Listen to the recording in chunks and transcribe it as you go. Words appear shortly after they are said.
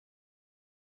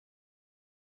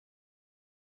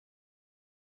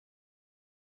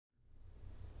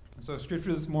So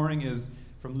scripture this morning is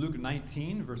from Luke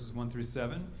 19, verses 1 through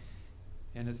 7.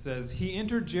 And it says, "He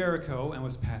entered Jericho and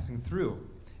was passing through.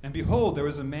 And behold, there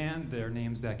was a man there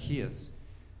named Zacchaeus.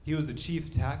 He was a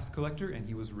chief tax collector, and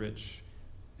he was rich.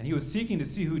 And he was seeking to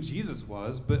see who Jesus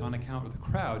was, but on account of the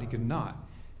crowd he could not,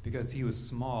 because he was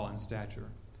small in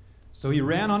stature. So he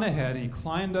ran on ahead, and he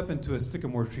climbed up into a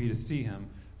sycamore tree to see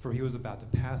him, for he was about to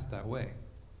pass that way.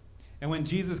 And when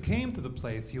Jesus came to the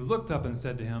place, he looked up and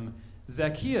said to him,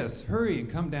 'Zacchaeus, hurry and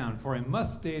come down, for I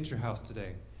must stay at your house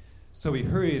today.' So he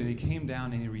hurried, and he came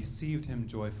down, and he received him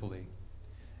joyfully.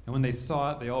 And when they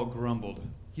saw it, they all grumbled,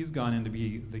 'He's gone in to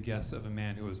be the guest of a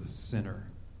man who is a sinner.'"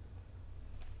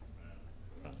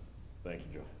 Thank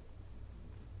you, Joe.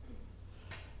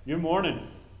 Good morning.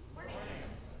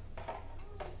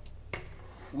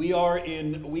 We are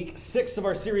in week 6 of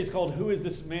our series called Who is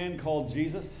This Man Called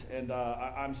Jesus? And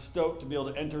I'm stoked to be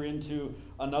able to enter into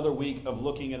another week of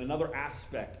looking at another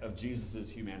aspect of Jesus'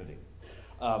 humanity.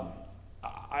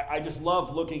 I just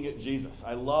love looking at Jesus.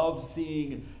 I love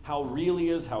seeing how real he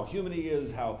is, how human he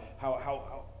is, how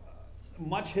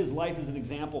much his life is an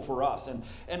example for us.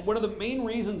 And one of the main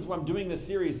reasons why I'm doing this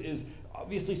series is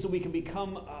obviously so we can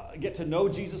get to know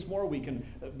Jesus more. We can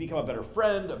become a better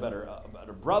friend, a better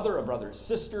brother, a brother,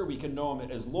 sister. We can know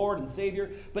him as Lord and Savior,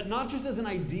 but not just as an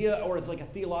idea or as like a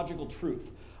theological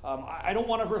truth. I don't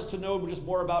want us to know just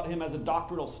more about him as a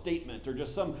doctrinal statement or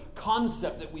just some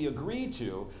concept that we agree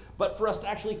to, but for us to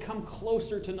actually come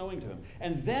closer to knowing to him.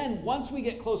 And then once we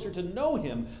get closer to know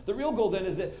him, the real goal then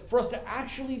is that for us to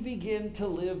actually begin to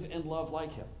live and love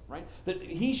like him, right? That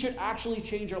he should actually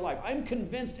change our life. I'm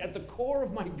convinced at the core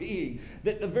of my being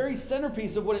that the very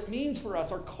centerpiece of what it means for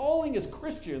us, our calling as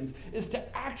Christians, is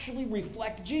to actually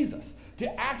reflect Jesus,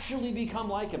 to actually become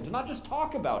like him, to not just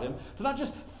talk about him, to not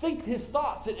just think his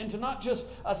thoughts, and to not just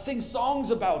sing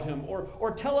songs about him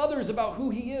or tell others about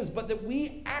who he is, but that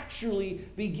we actually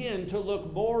begin to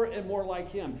look more and more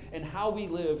like him in how we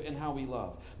live and how we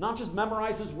love. Not just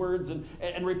memorize his words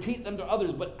and repeat them to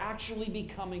others, but actually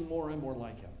becoming more and more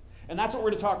like him. And that's what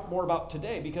we're going to talk more about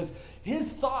today, because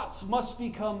his thoughts must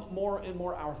become more and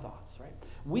more our thoughts, right?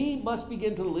 We must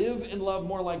begin to live and love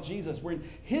more like Jesus, where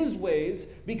his ways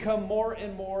become more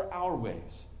and more our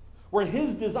ways, where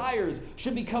his desires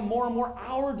should become more and more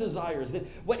our desires, that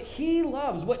what he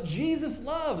loves, what Jesus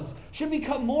loves, should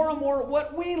become more and more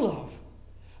what we love.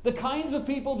 The kinds of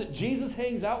people that Jesus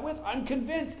hangs out with, I'm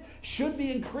convinced, should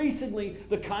be increasingly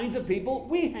the kinds of people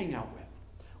we hang out with.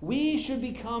 We should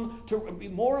become to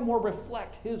more and more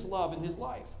reflect his love in his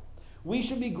life. We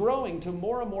should be growing to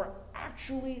more and more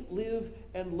actually live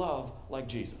and love like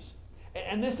Jesus.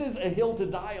 And this is a hill to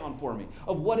die on for me,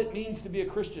 of what it means to be a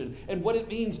Christian and what it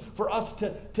means for us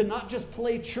to not just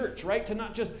play church, right? To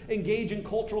not just engage in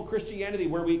cultural Christianity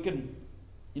where we can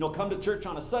come to church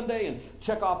on a Sunday and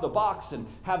check off the box and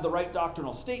have the right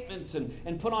doctrinal statements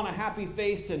and put on a happy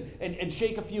face and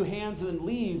shake a few hands and then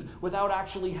leave without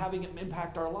actually having it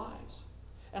impact our lives.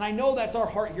 And I know that's our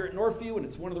heart here at Northview, and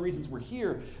it's one of the reasons we're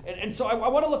here. And so I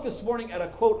want to look this morning at a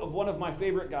quote of one of my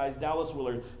favorite guys, Dallas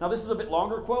Willard. Now, this is a bit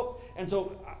longer quote, and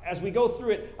so as we go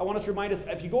through it, I want us to remind us,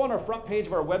 if you go on our front page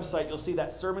of our website, you'll see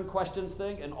that sermon questions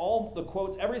thing, and all the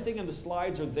quotes, everything in the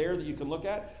slides are there that you can look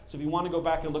at. So if you want to go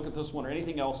back and look at this one or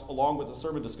anything else along with the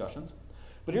sermon discussions.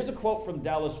 But here's a quote from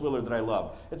Dallas Willard that I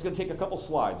love. It's going to take a couple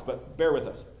slides, but bear with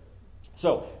us.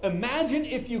 So, imagine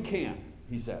if you can,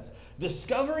 he says,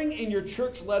 discovering in your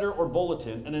church letter or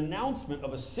bulletin an announcement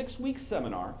of a 6-week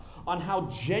seminar on how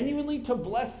genuinely to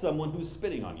bless someone who's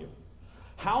spitting on you,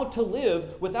 how to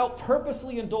live without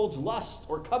purposely indulge lust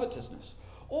or covetousness,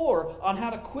 or on how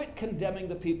to quit condemning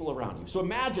the people around you. So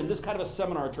imagine this kind of a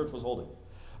seminar a church was holding.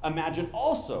 Imagine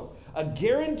also a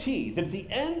guarantee that at the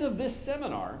end of this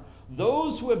seminar,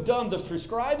 those who have done the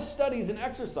prescribed studies and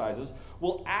exercises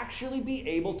will actually be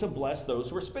able to bless those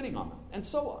who are spitting on them, and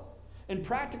so on. In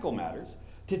practical matters,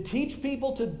 to teach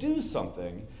people to do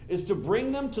something is to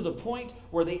bring them to the point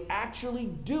where they actually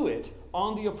do it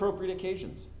on the appropriate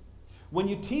occasions. When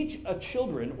you teach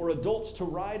children or adults to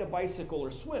ride a bicycle or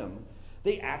swim,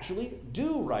 they actually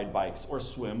do ride bikes or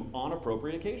swim on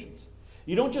appropriate occasions.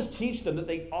 You don't just teach them that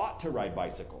they ought to ride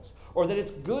bicycles, or that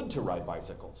it's good to ride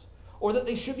bicycles, or that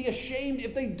they should be ashamed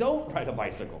if they don't ride a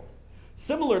bicycle.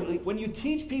 Similarly, when you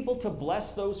teach people to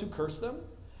bless those who curse them,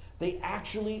 they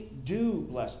actually do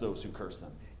bless those who curse them.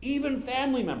 Even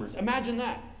family members. Imagine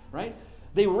that, right?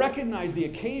 They recognize the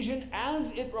occasion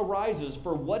as it arises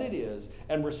for what it is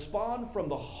and respond from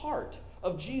the heart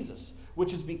of Jesus,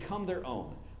 which has become their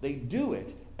own. They do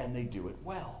it, and they do it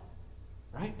well.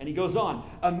 Right? And he goes on,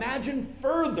 imagine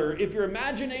further, if your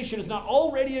imagination is not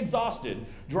already exhausted,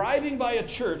 driving by a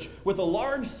church with a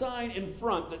large sign in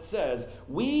front that says,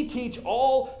 we teach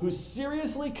all who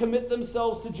seriously commit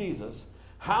themselves to Jesus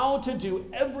how to do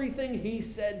everything he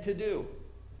said to do.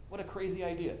 What a crazy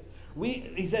idea.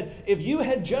 He said, if you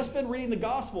had just been reading the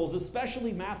Gospels,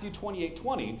 especially Matthew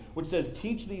 28:20, which says,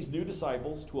 teach these new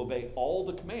disciples to obey all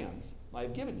the commands I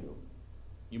have given you,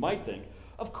 you might think,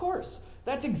 of course,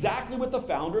 that's exactly what the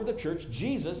founder of the church,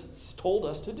 Jesus, told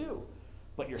us to do.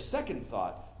 But your second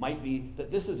thought might be that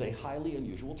this is a highly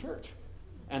unusual church.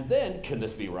 And then, can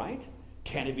this be right?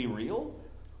 Can it be real?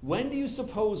 When do you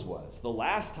suppose was the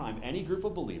last time any group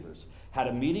of believers had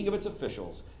a meeting of its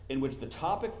officials in which the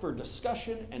topic for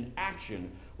discussion and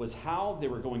action was how they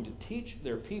were going to teach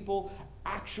their people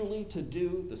actually to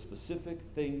do the specific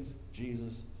things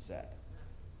Jesus said?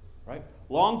 Right?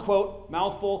 Long quote,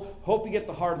 mouthful. Hope you get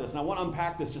the heart of this. And I want to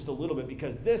unpack this just a little bit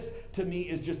because this, to me,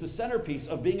 is just the centerpiece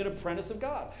of being an apprentice of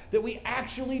God. That we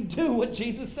actually do what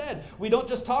Jesus said. We don't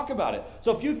just talk about it.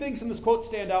 So a few things in this quote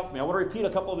stand out for me. I want to repeat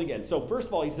a couple of them again. So first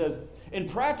of all, he says, in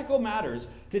practical matters,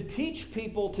 to teach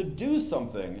people to do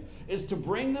something is to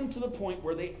bring them to the point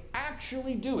where they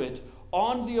actually do it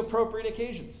on the appropriate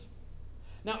occasions.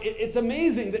 Now, it's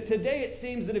amazing that today it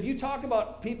seems that if you talk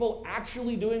about people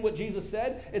actually doing what Jesus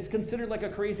said, it's considered like a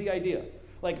crazy idea.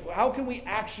 Like, how can we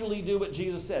actually do what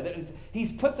Jesus said?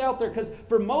 He's put out there because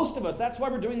for most of us, that's why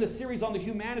we're doing this series on the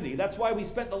humanity. That's why we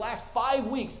spent the last 5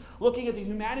 weeks looking at the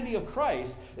humanity of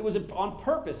Christ. It was on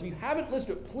purpose. If you haven't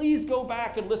listened to it, please go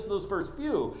back and listen to those first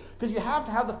few because you have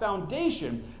to have the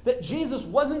foundation that Jesus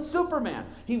wasn't Superman.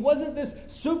 He wasn't this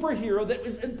superhero that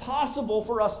was impossible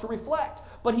for us to reflect.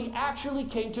 But he actually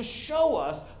came to show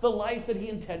us the life that he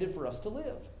intended for us to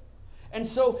live. And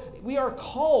so we are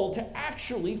called to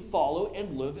actually follow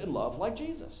and live and love like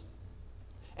Jesus.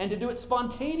 And to do it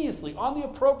spontaneously on the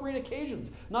appropriate occasions,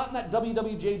 not in that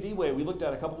WWJD way we looked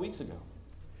at a couple weeks ago.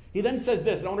 He then says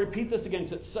this, and I want to repeat this again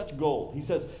because it's such gold. He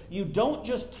says, you don't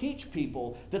just teach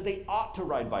people that they ought to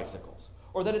ride bicycles,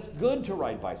 or that it's good to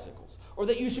ride bicycles, or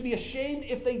that you should be ashamed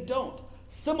if they don't.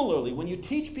 Similarly, when you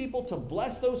teach people to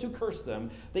bless those who curse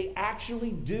them, they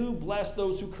actually do bless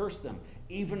those who curse them,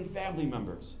 even family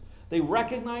members. They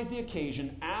recognize the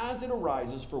occasion as it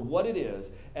arises for what it is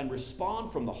and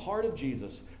respond from the heart of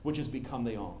Jesus, which has become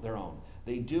their own.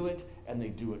 They do it, and they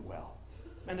do it well.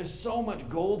 And there's so much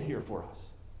gold here for us.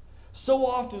 So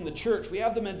often in the church, we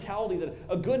have the mentality that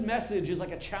a good message is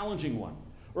like a challenging one,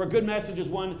 or a good message is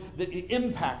one that it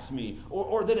impacts me,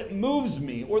 or that it moves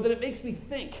me, or that it makes me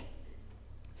think.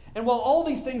 And while all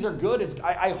these things are good,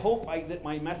 I hope that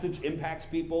my message impacts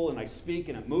people and I speak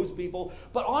and it moves people.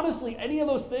 But honestly, any of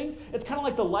those things, it's kind of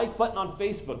like the like button on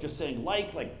Facebook, just saying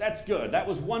like, that's good, that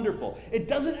was wonderful. It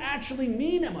doesn't actually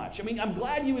mean much. I mean, I'm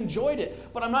glad you enjoyed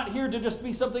it, but I'm not here to just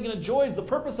be something that enjoys. The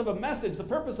purpose of a message, the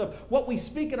purpose of what we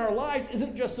speak in our lives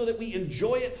isn't just so that we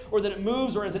enjoy it or that it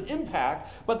moves or has an impact,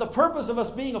 but the purpose of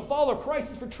us being a follower of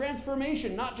Christ is for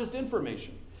transformation, not just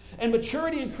information. And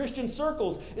maturity in Christian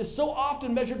circles is so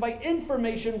often measured by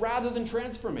information rather than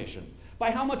transformation,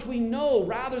 by how much we know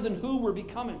rather than who we're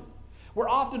becoming. We're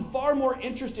often far more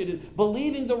interested in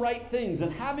believing the right things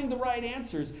and having the right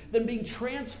answers than being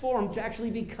transformed to actually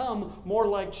become more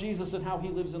like Jesus and how he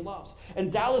lives and loves.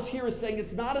 And Dallas here is saying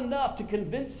it's not enough to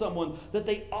convince someone that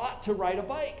they ought to ride a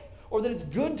bike, or that it's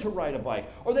good to ride a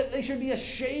bike, or that they should be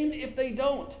ashamed if they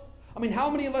don't. I mean, how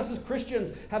many of us as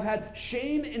Christians have had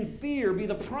shame and fear be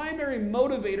the primary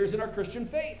motivators in our Christian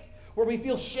faith? Where we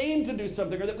feel shame to do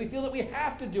something or that we feel that we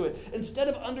have to do it instead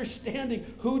of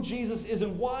understanding who Jesus is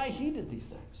and why he did these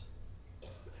things.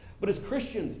 But as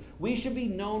Christians, we should be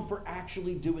known for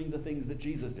actually doing the things that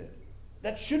Jesus did.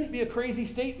 That shouldn't be a crazy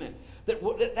statement.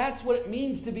 That's what it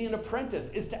means to be an apprentice,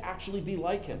 is to actually be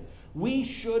like him. We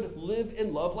should live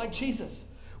and love like Jesus.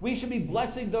 We should be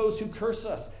blessing those who curse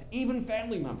us, even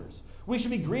family members. We should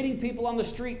be greeting people on the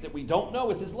street that we don't know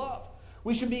with his love.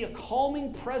 We should be a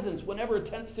calming presence whenever a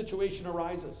tense situation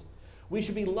arises. We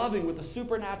should be loving with a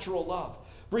supernatural love,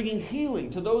 bringing healing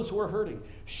to those who are hurting,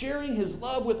 sharing his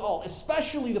love with all,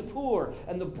 especially the poor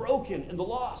and the broken and the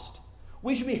lost.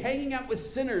 We should be hanging out with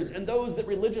sinners and those that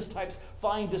religious types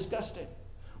find disgusting.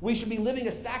 We should be living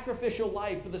a sacrificial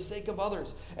life for the sake of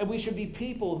others. And we should be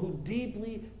people who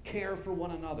deeply care for one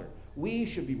another. We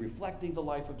should be reflecting the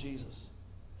life of Jesus.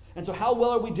 And so how well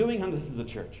are we doing on this as a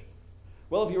church?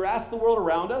 Well, if you ask the world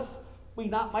around us, we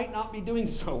might not be doing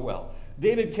so well.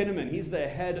 David Kinnaman, he's the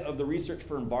head of the research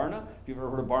firm Barna, if you've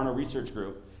ever heard of Barna Research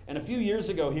Group. And a few years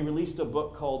ago, he released a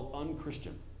book called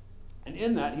Unchristian. And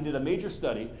in that, he did a major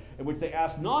study in which they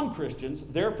asked non-Christians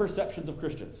their perceptions of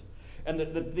Christians. And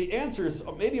the answers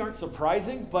maybe aren't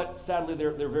surprising, but sadly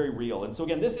they're very real. And so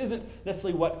again, this isn't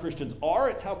necessarily what Christians are,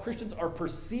 it's how Christians are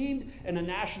perceived in a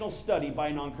national study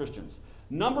by non-Christians.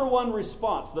 Number one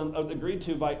response agreed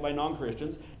to by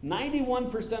non-Christians,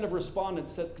 91% of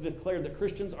respondents declared that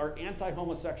Christians are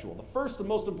anti-homosexual. The first and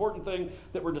most important thing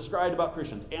that were described about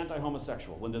Christians,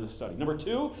 anti-homosexual, into the study. Number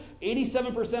two,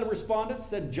 87% of respondents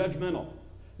said judgmental.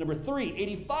 Number three,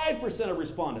 85% of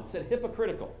respondents said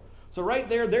hypocritical. So right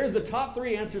there's the top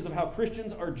three answers of how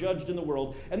Christians are judged in the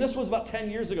world. And this was about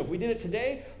 10 years ago. If we did it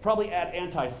today, probably add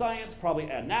anti-science, probably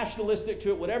add nationalistic to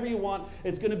it, whatever you want.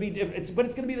 It's going to be but it's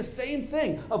going to be the same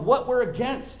thing of what we're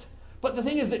against. But the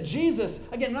thing is that Jesus,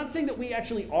 again, I'm not saying that we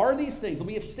actually are these things, let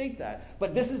me state that,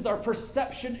 but this is our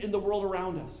perception in the world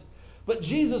around us. But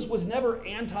Jesus was never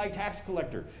anti-tax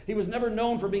collector. He was never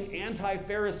known for being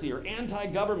anti-Pharisee or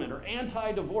anti-government or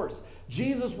anti-divorce.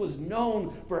 Jesus was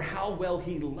known for how well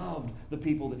he loved the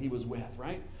people that he was with,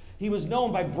 right? He was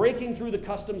known by breaking through the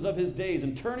customs of his days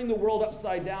and turning the world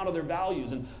upside down to their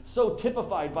values, and so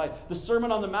typified by the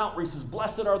Sermon on the Mount where he says,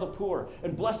 blessed are the poor,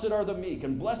 and blessed are the meek,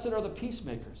 and blessed are the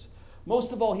peacemakers.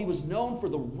 Most of all, he was known for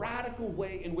the radical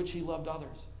way in which he loved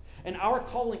others. And our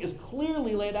calling is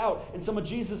clearly laid out in some of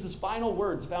Jesus' final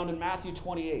words found in Matthew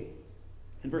 28.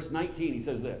 In verse 19, he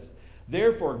says this,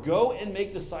 therefore, go and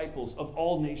make disciples of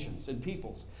all nations and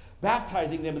peoples,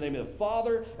 baptizing them in the name of the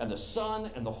Father and the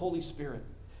Son and the Holy Spirit.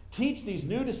 Teach these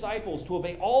new disciples to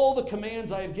obey all the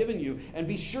commands I have given you, and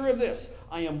be sure of this,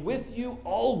 I am with you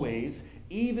always,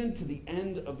 even to the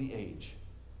end of the age.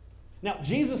 Now,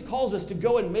 Jesus calls us to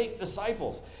go and make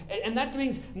disciples. And that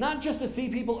means not just to see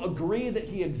people agree that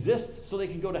he exists so they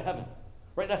can go to heaven.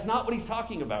 Right? That's not what he's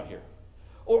talking about here.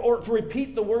 Or to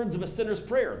repeat the words of a sinner's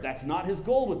prayer. That's not his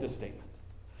goal with this statement.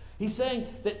 He's saying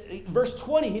that, verse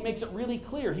 20, he makes it really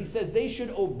clear. He says they should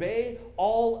obey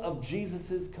all of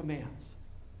Jesus' commands.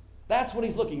 That's what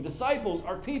he's looking. Disciples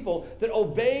are people that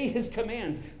obey his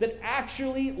commands, that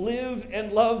actually live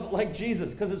and love like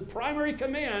Jesus, because his primary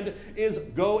command is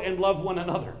go and love one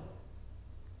another.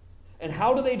 And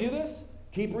how do they do this?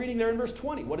 Keep reading there in verse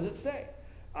 20. What does it say?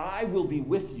 I will be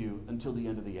with you until the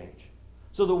end of the age.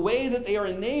 So the way that they are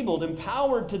enabled,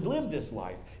 empowered to live this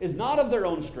life is not of their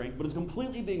own strength, but is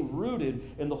completely being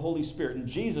rooted in the Holy Spirit and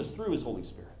Jesus through his Holy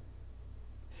Spirit.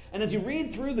 And as you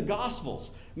read through the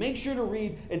Gospels, make sure to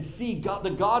read and see the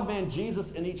God-man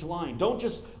Jesus in each line. Don't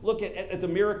just look at the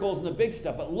miracles and the big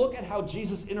stuff, but look at how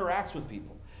Jesus interacts with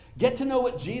people. Get to know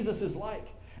what Jesus is like.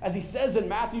 As he says in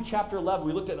Matthew chapter 11,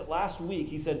 we looked at it last week,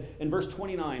 he said in verse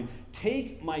 29,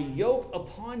 take my yoke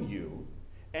upon you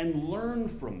and learn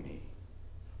from me,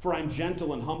 for I'm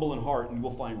gentle and humble in heart, and you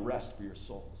will find rest for your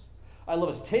souls. I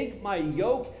love this. Take my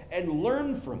yoke and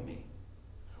learn from me.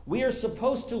 We are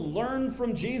supposed to learn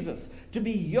from Jesus, to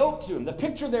be yoked to him. The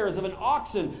picture there is of an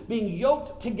oxen being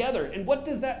yoked together. And what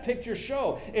does that picture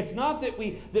show? It's not that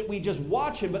we just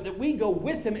watch him, but that we go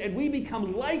with him and we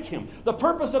become like him. The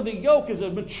purpose of the yoke is a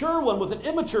mature one with an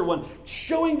immature one,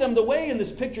 showing them the way in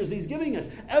this picture that he's giving us.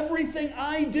 Everything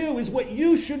I do is what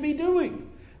you should be doing.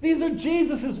 These are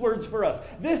Jesus' words for us.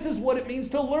 This is what it means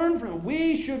to learn from him.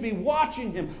 We should be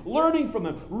watching him, learning from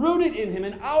him, rooted in him,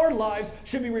 and our lives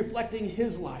should be reflecting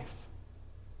his life.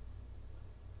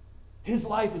 His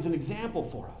life is an example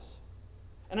for us.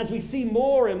 And as we see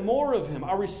more and more of him,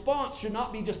 our response should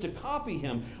not be just to copy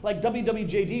him, like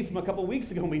WWJD from a couple weeks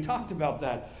ago when we talked about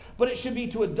that. But it should be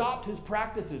to adopt his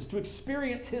practices, to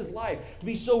experience his life, to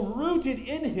be so rooted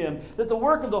in him that the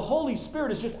work of the Holy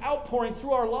Spirit is just outpouring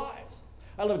through our lives.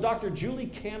 I love Dr. Julie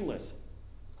Canlis,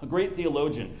 a great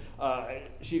theologian.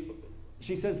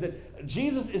 She says that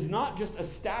Jesus is not just a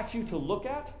statue to look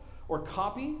at or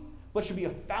copy, but should be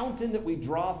a fountain that we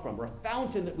draw from, or a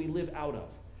fountain that we live out of.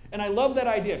 And I love that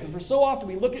idea, because for so often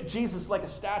we look at Jesus like a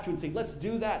statue and say, let's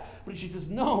do that. But she says,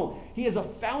 no, he is a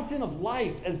fountain of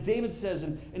life, as David says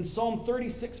in Psalm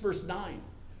 36, verse 9.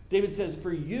 David says,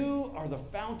 for you are the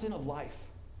fountain of life.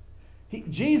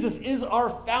 Jesus is our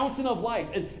fountain of life.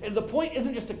 And the point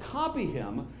isn't just to copy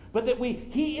him, but that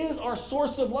he is our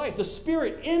source of life. The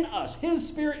Spirit in us, his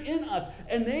Spirit in us,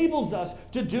 enables us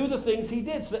to do the things he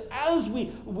did. So that as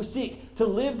we seek to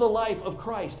live the life of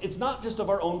Christ, it's not just of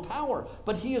our own power,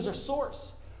 but he is our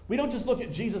source. We don't just look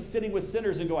at Jesus sitting with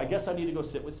sinners and go, I guess I need to go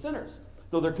sit with sinners.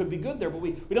 Though there could be good there, but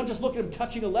we don't just look at him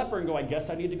touching a leper and go, I guess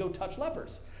I need to go touch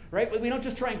lepers. Right? We don't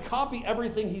just try and copy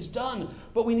everything he's done,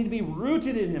 but we need to be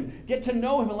rooted in him, get to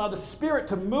know him, allow the Spirit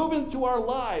to move into our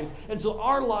lives, and so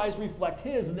our lives reflect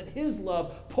his, and that his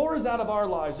love pours out of our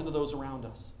lives into those around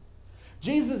us.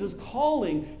 Jesus is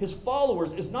calling his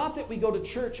followers is not that we go to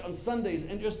church on Sundays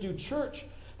and just do church.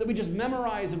 that we just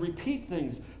memorize and repeat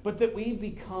things, but that we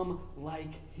become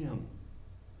like him.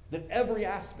 That every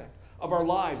aspect of our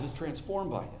lives is transformed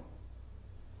by him.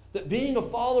 That being a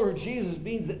follower of Jesus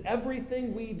means that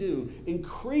everything we do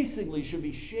increasingly should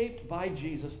be shaped by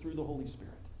Jesus through the Holy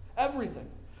Spirit. Everything.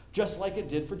 Just like it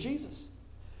did for Jesus.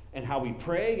 And how we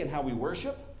pray and how we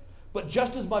worship, but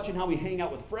just as much in how we hang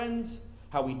out with friends,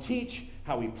 how we teach,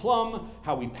 how we plumb,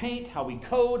 how we paint, how we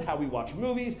code, how we watch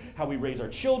movies, how we raise our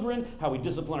children, how we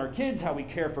discipline our kids, how we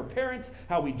care for parents,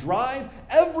 how we drive.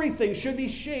 Everything should be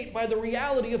shaped by the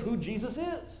reality of who Jesus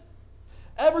is.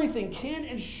 Everything can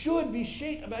and should be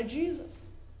shaped by Jesus,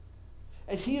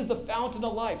 as he is the fountain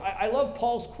of life. I love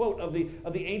Paul's quote of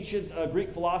the ancient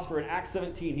Greek philosopher in Acts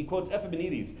 17. He quotes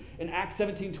Epimenides in Acts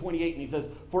 17:28, and he says,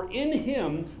 "For in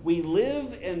him we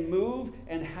live and move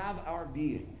and have our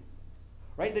being."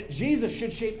 Right? That Jesus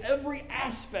should shape every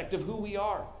aspect of who we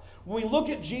are. When we look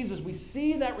at Jesus, we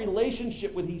see that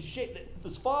relationship with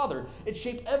his Father. It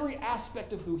shaped every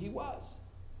aspect of who he was.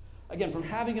 Again, from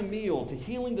having a meal to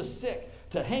healing the sick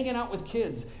to hanging out with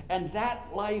kids. And that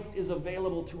life is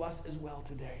available to us as well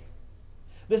today.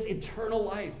 This eternal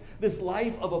life, this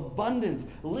life of abundance,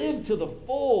 lived to the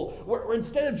full, where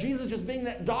instead of Jesus just being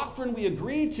that doctrine we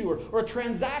agree to or a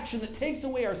transaction that takes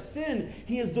away our sin,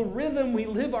 he is the rhythm we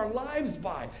live our lives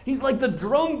by. He's like the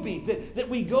drum beat that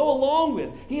we go along with.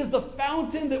 He is the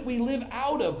fountain that we live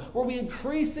out of, where we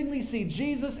increasingly see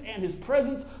Jesus and his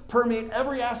presence permeate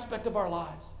every aspect of our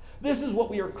lives. This is what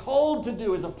we are called to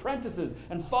do as apprentices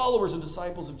and followers and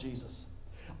disciples of Jesus.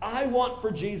 I want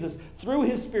for Jesus, through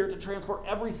his Spirit, to transform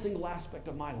every single aspect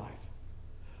of my life.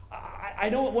 I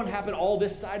know it won't happen all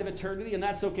this side of eternity, and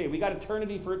that's okay. We got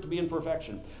eternity for it to be in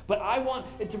perfection. But I want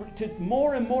it to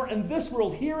more and more in this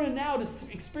world, here and now, to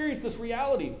experience this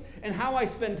reality. And how I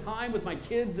spend time with my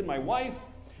kids and my wife,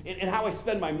 and how I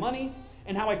spend my money,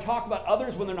 and how I talk about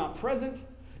others when they're not present,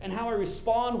 and how I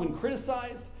respond when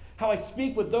criticized, how I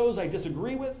speak with those I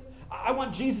disagree with. I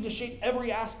want Jesus to shape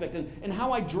every aspect, and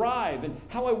how I drive, and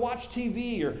how I watch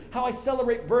TV, or how I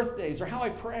celebrate birthdays, or how I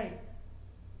pray,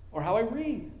 or how I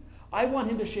read. I want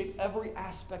him to shape every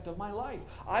aspect of my life.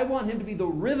 I want him to be the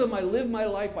rhythm I live my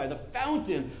life by, the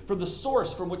fountain from the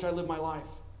source from which I live my life.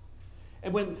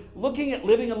 And when looking at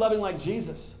living and loving like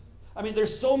Jesus, I mean,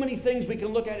 there's so many things we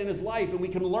can look at in his life and we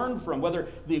can learn from, whether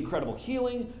the incredible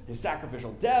healing, his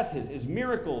sacrificial death, his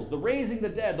miracles, the raising the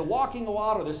dead, the walking the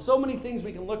water. There's so many things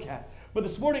we can look at. But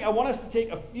this morning, I want us to take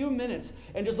a few minutes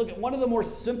and just look at one of the more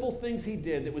simple things he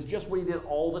did that was just what he did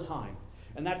all the time.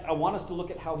 And that's, I want us to look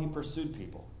at how he pursued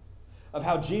people, of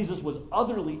how Jesus was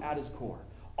utterly at his core,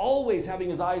 always having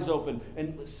his eyes open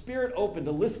and spirit open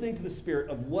to listening to the Spirit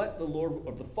of what the Lord,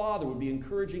 of the Father, would be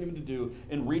encouraging him to do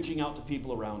in reaching out to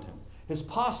people around him. His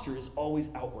posture is always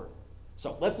outward.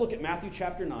 So let's look at Matthew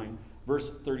chapter 9, verse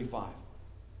 35.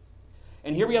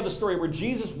 And here we have the story where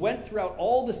Jesus went throughout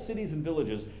all the cities and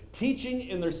villages, teaching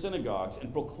in their synagogues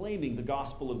and proclaiming the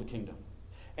gospel of the kingdom,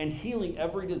 and healing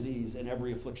every disease and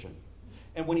every affliction.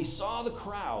 And when he saw the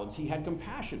crowds, he had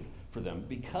compassion for them,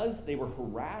 because they were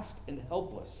harassed and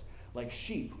helpless, like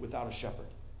sheep without a shepherd.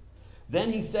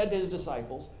 Then he said to his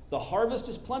disciples, "The harvest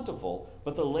is plentiful,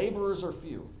 but the laborers are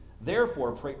few.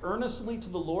 Therefore, pray earnestly to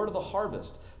the Lord of the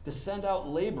harvest to send out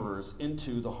laborers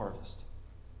into the harvest."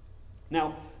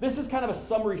 Now, this is kind of a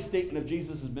summary statement of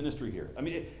Jesus' ministry here. I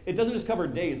mean, it doesn't just cover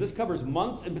days. This covers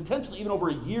months and potentially even over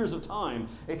years of time.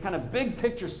 It's kind of big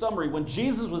picture summary. When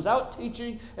Jesus was out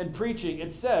teaching and preaching,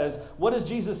 it says, what does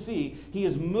Jesus see? He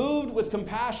is moved with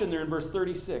compassion there in verse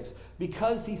 36,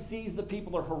 because he sees the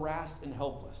people are harassed and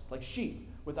helpless, like sheep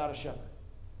without a shepherd.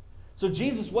 So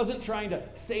Jesus wasn't trying to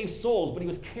save souls, but he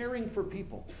was caring for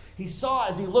people. He saw,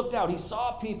 as he looked out, he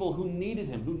saw people who needed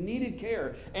him, who needed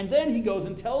care. And then he goes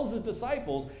and tells his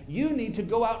disciples, you need to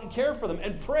go out and care for them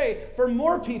and pray for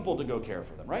more people to go care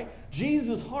for them, right?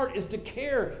 Jesus' heart is to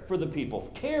care for the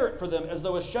people, care for them as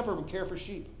though a shepherd would care for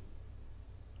sheep.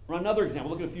 Or another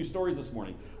example, look at a few stories this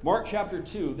morning. Mark chapter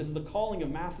 2, this is the calling of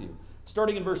Matthew.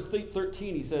 Starting in verse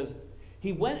 13, he says,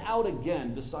 he went out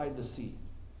again beside the sea,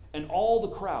 and all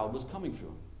the crowd was coming to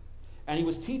him, and he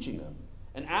was teaching them.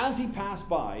 And as he passed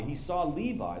by, he saw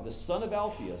Levi, the son of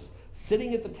Alphaeus,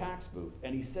 sitting at the tax booth,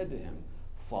 and he said to him,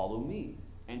 follow me.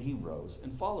 And he rose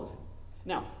and followed him.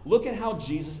 Now, look at how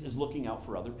Jesus is looking out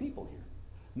for other people here.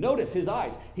 Notice his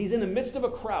eyes. He's in the midst of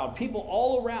a crowd, people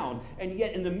all around, and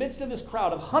yet in the midst of this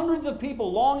crowd of hundreds of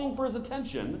people longing for his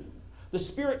attention, the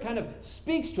Spirit kind of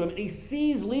speaks to him, and he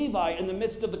sees Levi in the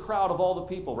midst of the crowd of all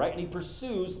the people, right? And he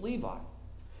pursues Levi.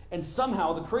 And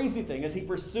somehow, the crazy thing, as he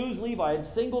pursues Levi and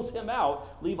singles him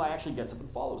out, Levi actually gets up and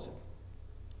follows him.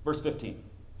 Verse 15.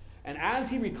 And as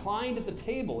he reclined at the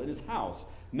table in his house,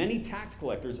 many tax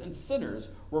collectors and sinners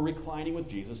were reclining with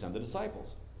Jesus and the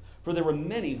disciples. For there were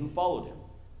many who followed him.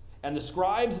 And the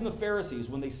scribes and the Pharisees,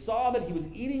 when they saw that he was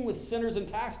eating with sinners and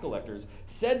tax collectors,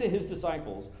 said to his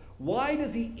disciples, "Why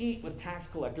does he eat with tax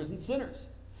collectors and sinners?"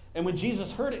 And when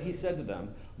Jesus heard it, he said to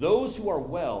them, "Those who are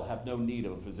well have no need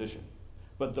of a physician,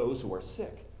 but those who are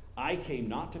sick. I came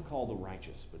not to call the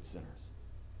righteous, but sinners."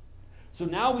 So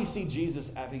now we see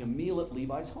Jesus having a meal at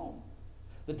Levi's home,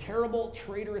 the terrible,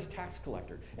 traitorous tax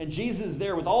collector. And Jesus is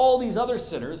there with all these other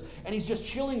sinners, and he's just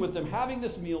chilling with them, having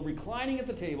this meal, reclining at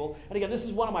the table. And again, this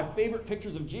is one of my favorite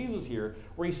pictures of Jesus here,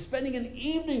 where he's spending an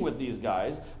evening with these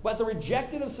guys, but they're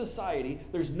rejected of society.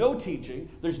 There's no teaching,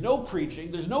 there's no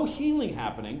preaching, there's no healing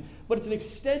happening, but it's an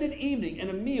extended evening and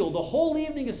a meal. The whole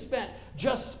evening is spent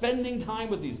just spending time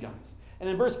with these guys. And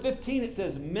in verse 15 it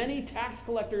says, many tax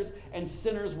collectors and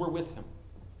sinners were with him.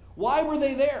 Why were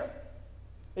they there?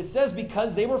 It says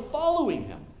because they were following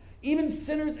him. Even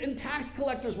sinners and tax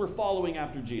collectors were following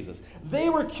after Jesus. They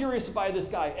were curious by this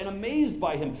guy and amazed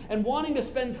by him and wanting to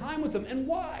spend time with him. And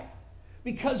why?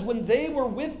 Because when they were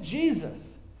with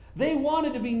Jesus, they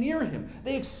wanted to be near him.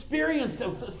 They experienced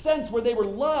a sense where they were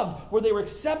loved, where they were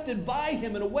accepted by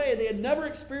him in a way they had never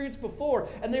experienced before,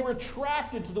 and they were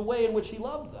attracted to the way in which he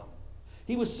loved them.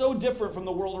 He was so different from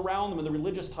the world around them and the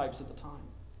religious types at the time.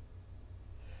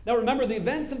 Now remember, the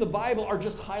events of the Bible are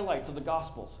just highlights of the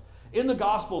Gospels. In the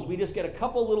Gospels, we just get a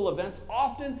couple little events.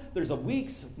 Often, there's a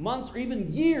weeks, months, or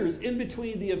even years in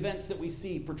between the events that we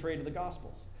see portrayed in the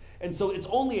Gospels. And so it's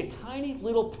only a tiny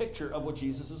little picture of what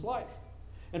Jesus is like.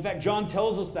 In fact, John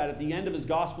tells us that at the end of his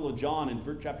Gospel of John in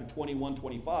chapter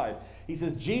 21-25. He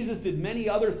says, Jesus did many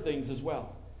other things as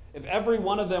well. If every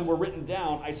one of them were written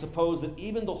down, I suppose that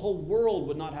even the whole world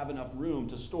would not have enough room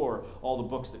to store all the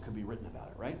books that could be written about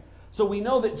it, right? So we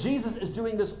know that Jesus is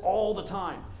doing this all the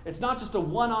time. It's not just a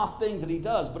one-off thing that he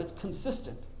does, but it's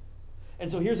consistent.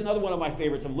 And so here's another one of my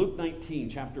favorites of Luke 19,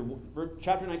 chapter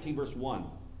 19, verse 1.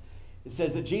 It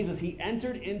says that Jesus, he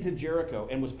entered into Jericho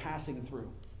and was passing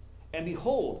through. And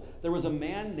behold, there was a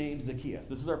man named Zacchaeus.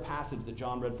 This is our passage that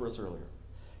John read for us earlier.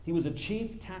 He was a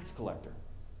chief tax collector,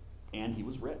 and he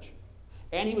was rich.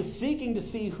 And he was seeking to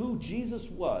see who Jesus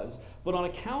was, but on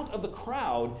account of the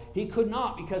crowd, he could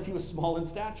not because he was small in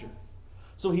stature.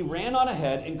 So he ran on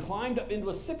ahead and climbed up into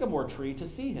a sycamore tree to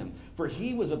see him, for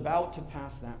he was about to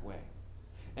pass that way.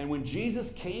 And when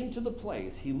Jesus came to the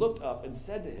place, he looked up and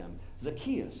said to him,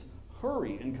 Zacchaeus,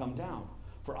 hurry and come down,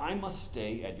 for I must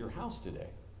stay at your house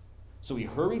today. So he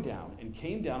hurried down and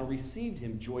came down and received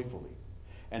him joyfully.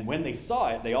 And when they saw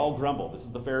it, they all grumbled. This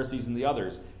is the Pharisees and the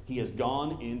others. He has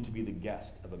gone in to be the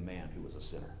guest of a man who was a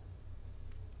sinner.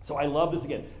 So I love this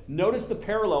again. Notice the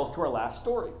parallels to our last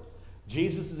story.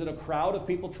 Jesus is in a crowd of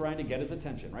people trying to get his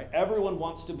attention, right? Everyone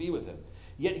wants to be with him.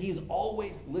 Yet he's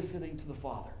always listening to the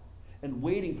Father and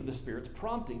waiting for the Spirit's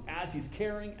prompting as he's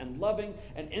caring and loving.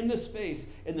 And in this space,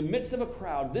 in the midst of a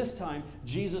crowd, this time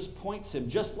Jesus points him,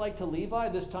 just like to Levi,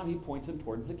 this time he points him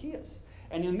towards Zacchaeus.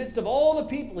 And in the midst of all the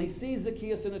people, he sees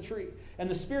Zacchaeus in a tree. And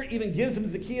the Spirit even gives him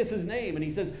Zacchaeus his name. And he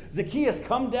says, Zacchaeus,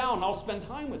 come down and I'll spend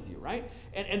time with you, right?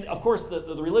 And of course,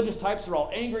 the religious types are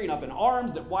all angry and up in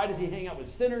arms that why does he hang out with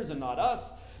sinners and not us?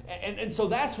 And so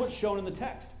that's what's shown in the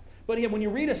text. But again, when you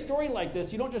read a story like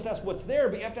this, you don't just ask what's there,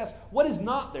 but you have to ask what is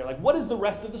not there. Like, what is the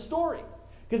rest of the story?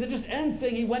 Because it just ends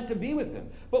saying he went to be with him.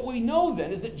 But what we know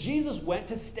then is that Jesus went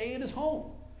to stay in his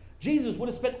home. Jesus would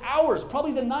have spent hours,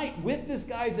 probably the night, with this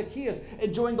guy Zacchaeus,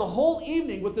 enjoying the whole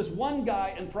evening with this one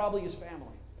guy and probably his family.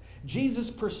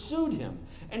 Jesus pursued him.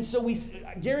 And so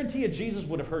I guarantee you Jesus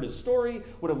would have heard his story,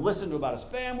 would have listened about his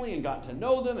family and gotten to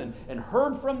know them and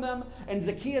heard from them. And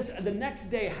Zacchaeus, the next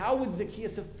day, how would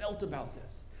Zacchaeus have felt about this?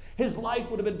 His life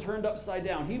would have been turned upside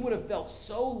down. He would have felt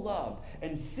so loved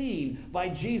and seen by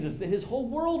Jesus that his whole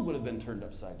world would have been turned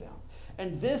upside down.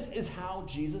 And this is how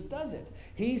Jesus does it.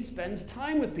 He spends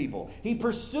time with people. He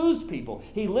pursues people.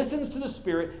 He listens to the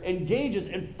Spirit, engages,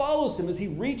 and follows him as he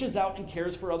reaches out and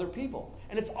cares for other people.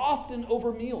 And it's often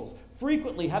over meals,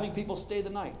 frequently having people stay the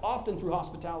night, often through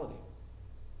hospitality.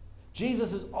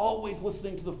 Jesus is always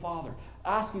listening to the Father,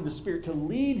 asking the Spirit to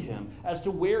lead him as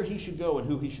to where he should go and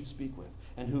who he should speak with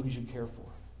and who he should care for.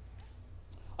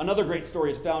 Another great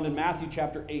story is found in Matthew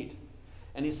chapter 8.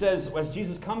 And he says, as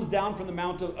Jesus comes down from the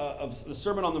Mount of the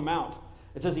Sermon on the Mount,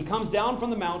 it says he comes down from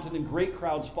the mountain and great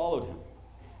crowds followed him.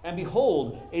 And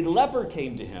behold, a leper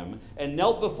came to him and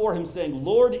knelt before him, saying,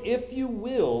 Lord, if you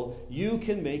will, you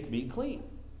can make me clean.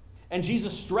 And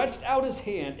Jesus stretched out his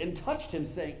hand and touched him,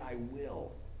 saying, I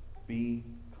will be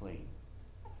clean.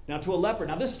 Now to a leper.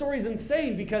 Now this story is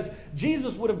insane because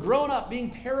Jesus would have grown up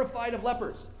being terrified of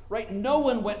lepers. right? No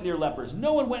one went near lepers.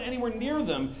 No one went anywhere near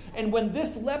them. And when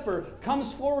this leper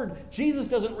comes forward, Jesus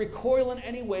doesn't recoil in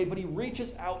any way, but he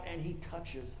reaches out and he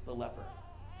touches the leper.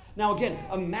 Now again,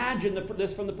 imagine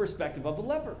this from the perspective of the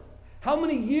leper. How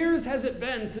many years has it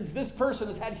been since this person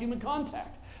has had human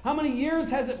contact? How many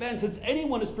years has it been since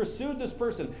anyone has pursued this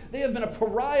person? They have been a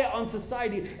pariah on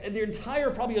society their entire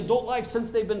probably adult life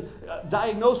since they've been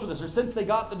diagnosed with this or since they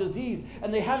got the disease.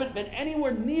 And they haven't been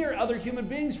anywhere near other human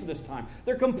beings for this time.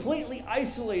 They're completely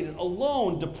isolated,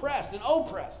 alone, depressed, and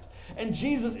oppressed. And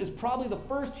Jesus is probably the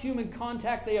first human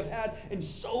contact they have had in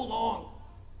so long.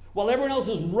 While everyone else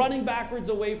is running backwards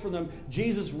away from them,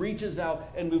 Jesus reaches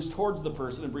out and moves towards the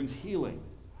person and brings healing.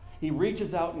 He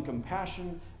reaches out in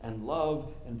compassion and love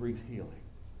and brings healing.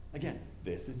 Again,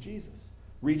 this is Jesus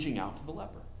reaching out to the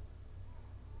leper.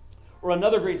 Or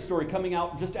another great story coming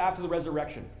out just after the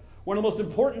resurrection. One of the most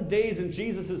important days in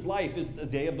Jesus' life is the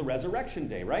day of the resurrection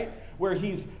day, right? Where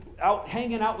he's out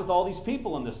hanging out with all these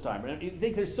people in this time. And you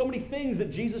think there's so many things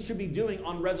that Jesus should be doing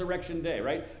on resurrection day,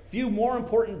 right? Few more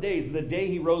important days than the day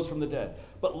he rose from the dead.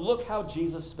 But look how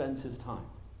Jesus spends his time.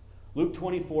 Luke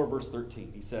 24, verse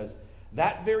 13, he says,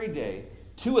 "That very day,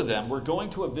 2 of them were going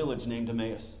to a village named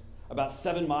Emmaus, about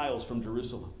 7 miles from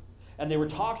Jerusalem. And they were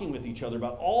talking with each other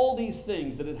about all these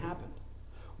things that had happened.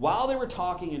 While they were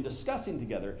talking and discussing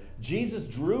together, Jesus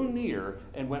drew near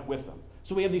and went with them."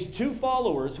 So we have these 2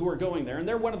 followers who are going there, and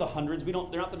they're one of the hundreds. They're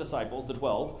not the disciples, the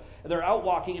 12. They're out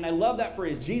walking, and I love that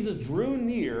phrase, Jesus drew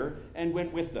near and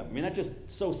went with them. I mean, that just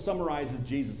so summarizes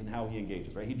Jesus and how he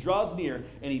engages, right? He draws near,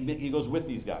 and he goes with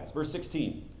these guys. Verse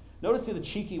 16. Notice the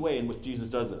cheeky way in which Jesus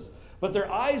does this. "But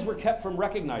their eyes were kept from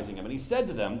recognizing him, and he said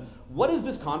to them, 'What is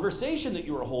this conversation that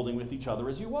you are holding with each other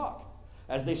as you walk?'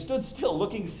 As they stood still,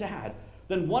 looking sad,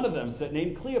 then one of them,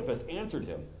 named Cleopas, answered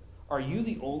him, 'Are you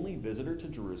the only visitor to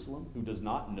Jerusalem who does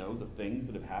not know the things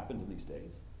that have happened in these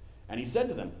days?' And he said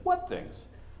to them, 'What things?'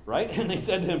 Right? And they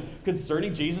said to him,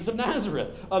 'Concerning Jesus of Nazareth,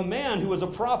 a man who was a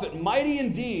prophet, mighty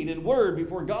in deed and word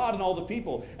before God and all the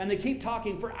people.' And they keep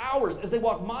talking for hours as they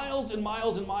walk miles and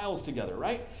miles and miles together,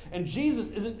 right? And Jesus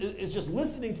is just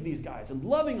listening to these guys and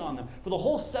loving on them for the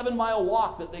whole 7-mile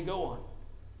walk that they go on.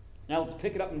 Now let's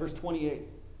pick it up in verse 28.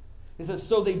 It says,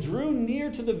 "So they drew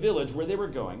near to the village where they were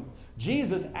going.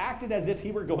 Jesus acted as if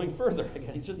he were going further."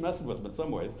 Again, he's just messing with them in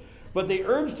some ways. "But they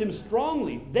urged him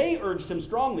strongly,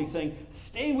 saying,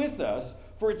 'Stay with us,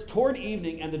 for it's toward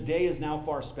evening and the day is now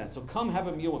far spent. So come have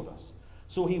a meal with us.'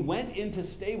 So he went in to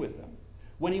stay with them.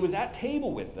 When he was at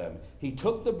table with them, he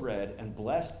took the bread and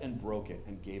blessed and broke it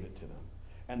and gave it to them.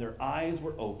 And their eyes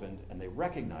were opened and they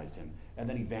recognized him, and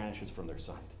then he vanishes from their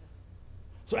sight."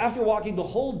 So after walking the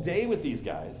whole day with these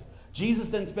guys, Jesus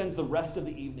then spends the rest of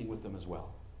the evening with them as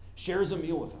well. Shares a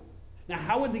meal with them. Now,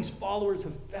 how would these followers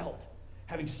have felt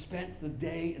having spent the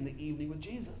day and the evening with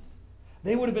Jesus?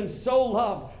 They would have been so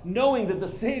loved, knowing that the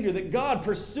Savior, that God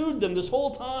pursued them this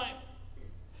whole time.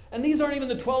 And these aren't even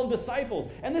the 12 disciples.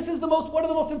 And this is one of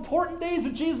the most important days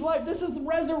of Jesus' life. This is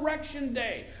Resurrection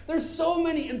Day. There's so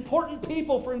many important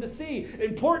people for him to see,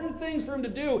 important things for him to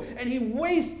do, and he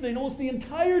wastes almost the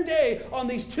entire day on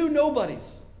these 2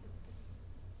 nobodies.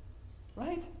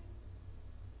 Right?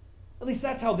 At least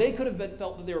that's how they could have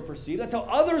felt that they were perceived. That's how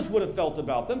others would have felt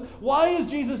about them. Why is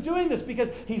Jesus doing this?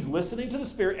 Because he's listening to the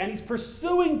Spirit and he's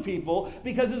pursuing people,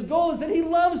 because his goal is that he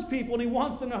loves people and he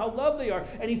wants them to know how loved they are.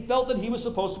 And he felt that he was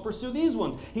supposed to pursue these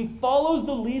ones. He follows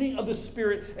the leading of the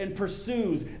Spirit and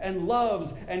pursues and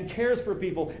loves and cares for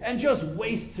people and just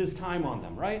wastes his time on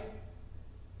them, right?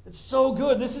 It's so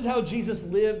good. This is how Jesus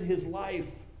lived his life.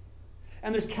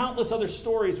 And there's countless other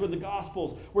stories with the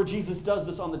Gospels where Jesus does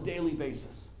this on the daily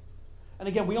basis. And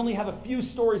again, we only have a few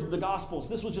stories of the Gospels.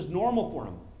 This was just normal for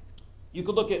him. You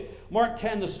could look at Mark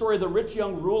 10, the story of the rich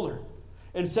young ruler,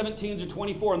 in 17 to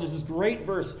 24. And there's this great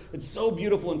verse. It's so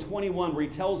beautiful in 21 where he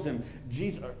tells him,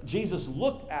 Jesus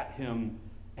looked at him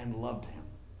and loved him.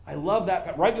 I love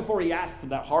that. Right before he asked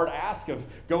that hard ask of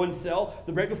go and sell,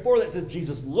 the right before that says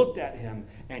Jesus looked at him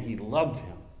and he loved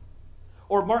him.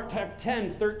 Or Mark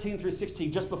 10, 13 through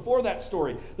 16, just before that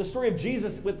story, the story of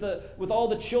Jesus with all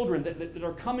the children that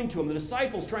are coming to him, the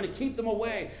disciples trying to keep them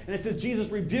away. And it says Jesus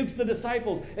rebukes the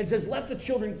disciples and says, "Let the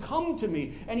children come to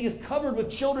me." And he is covered with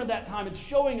children at that time and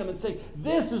showing them and saying,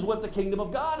 this is what the kingdom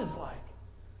of God is like.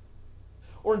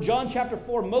 Or in John chapter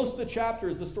 4, most of the chapter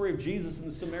is the story of Jesus and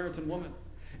the Samaritan woman.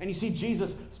 And you see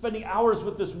Jesus spending hours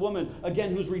with this woman,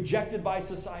 again, who's rejected by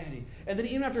society. And then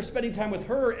even after spending time with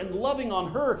her and loving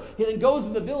on her, he then goes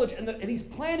in the village, and he's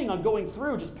planning on going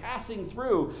through, just passing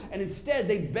through. And instead,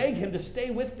 they beg him to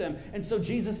stay with them. And so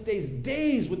Jesus stays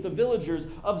days with the villagers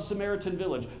of the Samaritan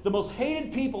village, the most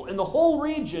hated people in the whole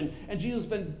region. And Jesus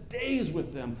spends days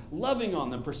with them, loving on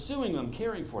them, pursuing them,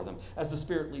 caring for them as the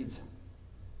Spirit leads him.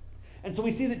 And so we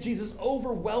see that Jesus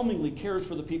overwhelmingly cares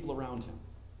for the people around him.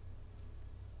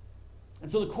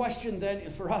 And so the question then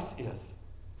is for us is,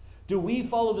 do we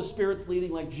follow the Spirit's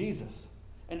leading like Jesus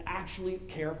and actually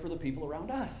care for the people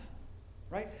around us?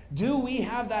 Right? Do we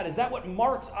have that? Is that what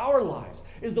marks our lives?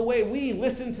 Is the way we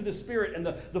listen to the Spirit and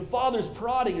the Father's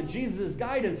prodding and Jesus'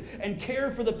 guidance and care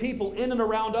for the people in and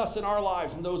around us in our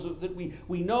lives and those that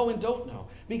we know and don't know?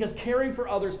 Because caring for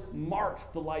others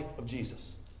marked the life of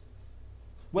Jesus.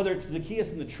 Whether it's Zacchaeus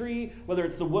in the tree, whether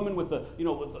it's the woman with the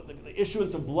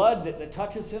issuance of blood that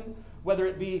touches him, whether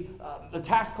it be the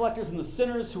tax collectors and the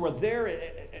sinners who are there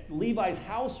at Levi's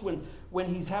house when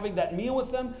he's having that meal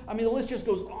with them. I mean, the list just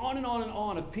goes on and on and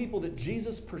on of people that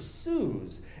Jesus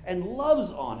pursues and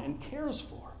loves on and cares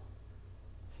for.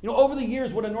 You know, over the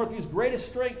years, one of Northview's greatest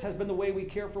strengths has been the way we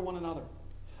care for one another.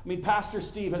 I mean, Pastor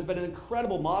Steve has been an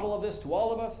incredible model of this to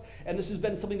all of us, and this has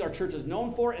been something that our church is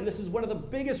known for, and this is one of the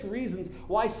biggest reasons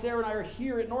why Sarah and I are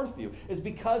here at Northview, is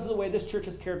because of the way this church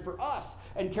has cared for us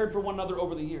and cared for one another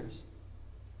over the years.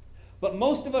 But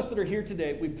most of us that are here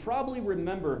today, we probably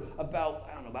remember about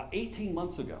 18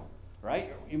 months ago,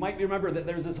 right? You might remember that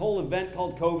there's this whole event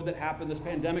called COVID that happened, this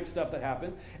pandemic stuff that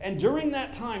happened. And during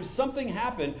that time, something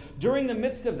happened during the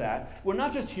midst of that, well,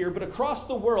 not just here, but across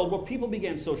the world, where people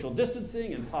began social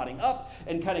distancing and potting up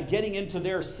and kind of getting into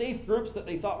their safe groups that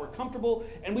they thought were comfortable.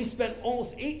 And we spent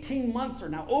almost 18 months, or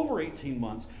now over 18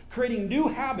 months, creating new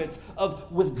habits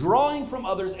of withdrawing from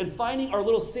others and finding our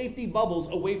little safety bubbles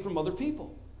away from other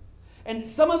people. And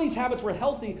some of these habits were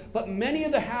healthy, but many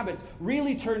of the habits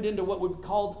really turned into what we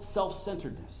called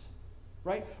self-centeredness,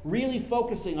 right? Really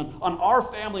focusing on our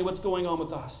family, what's going on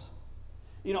with us.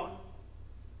 You know,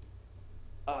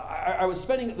 I was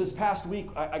spending this past week,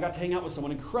 I got to hang out with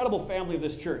someone, incredible family of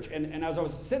this church. And as I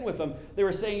was sitting with them, they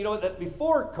were saying, you know, that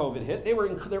before COVID hit, they're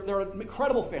an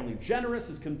incredible family, generous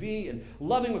as can be, and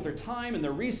loving with their time and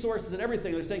their resources and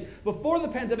everything. They're saying before the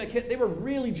pandemic hit, they were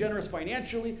really generous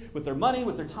financially with their money,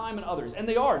 with their time, and others. And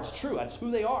they are. It's true. That's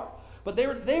who they are. But they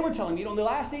were telling me, you know, in the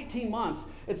last 18 months,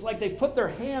 it's like they put their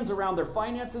hands around their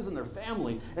finances and their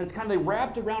family, and it's kind of they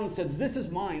wrapped around and said, this is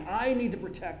mine. I need to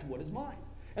protect what is mine.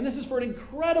 And this is for an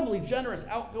incredibly generous,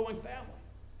 outgoing family,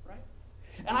 right?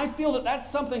 And I feel that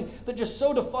that's something that just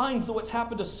so defines what's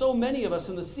happened to so many of us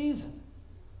in the season,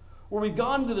 where we've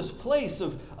gone to this place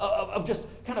of just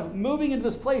kind of moving into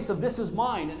this place of this is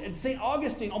mine. And St.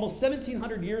 Augustine, almost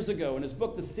 1,700 years ago, in his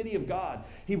book, The City of God,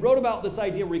 he wrote about this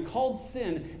idea where he called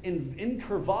sin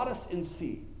incurvatus in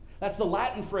si. That's the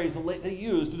Latin phrase that he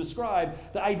used to describe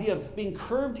the idea of being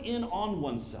curved in on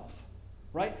oneself.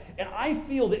 Right? And I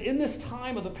feel that in this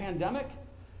time of the pandemic,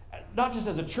 not just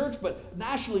as a church, but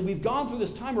nationally, we've gone through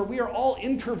this time where we are all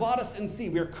incurvatus in si.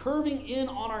 We are curving in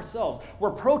on ourselves.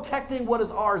 We're protecting what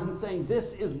is ours and saying,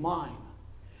 this is mine.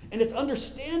 And it's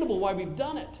understandable why we've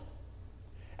done it.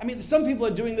 I mean, some people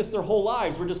are doing this their whole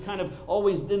lives. We're just kind of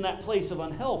always in that place of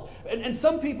unhealth. And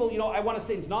some people, you know, I want to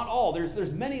say it's not all.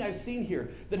 There's many I've seen here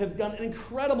that have done an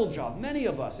incredible job, many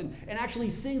of us, and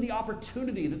actually seeing the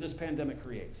opportunity that this pandemic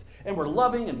creates. And we're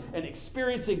loving and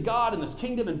experiencing God in this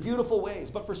kingdom in beautiful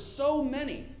ways. But for so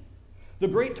many, the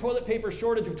great toilet paper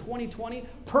shortage of 2020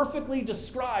 perfectly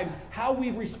describes how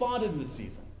we've responded in this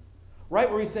season. Right?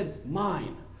 Where we said,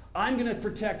 mine. I'm going to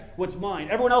protect what's mine.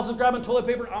 Everyone else is grabbing toilet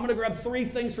paper. I'm going to grab 3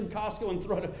 things from Costco and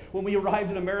throw it. When we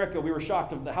arrived in America, we were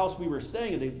shocked of the house we were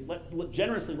staying in. They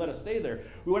generously let us stay there.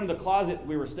 We went in the closet.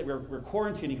 We were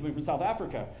quarantining coming from South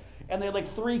Africa. And they had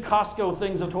like 3 Costco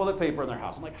things of toilet paper in their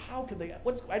house. I'm like, how could they?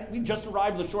 We just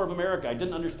arrived at the shore of America. I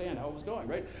didn't understand how it was going,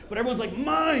 right? But everyone's like,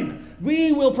 mine.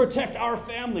 We will protect our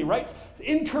family, right?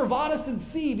 Incurvatus in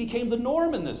si became the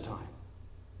norm in this time.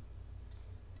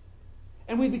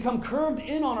 And we become curved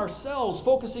in on ourselves,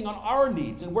 focusing on our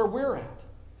needs and where we're at.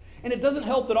 And it doesn't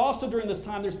help that also during this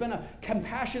time, there's been a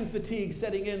compassion fatigue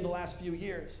setting in the last few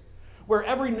years, where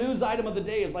every news item of the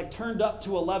day is like turned up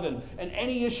to 11, and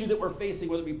any issue that we're facing,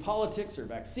 whether it be politics or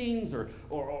vaccines or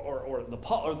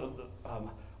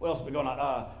what else has been going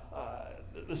on?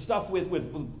 The stuff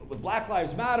with Black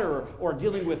Lives Matter or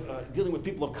dealing with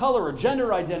people of color or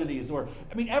gender identities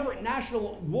every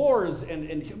national wars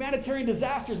and humanitarian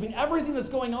disasters. I mean, everything that's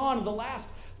going on in the last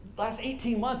last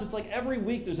 18 months, it's like every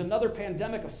week there's another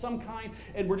pandemic of some kind,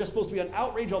 and we're just supposed to be on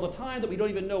outrage all the time that we don't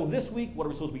even know this week what are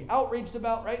we supposed to be outraged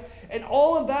about, right? And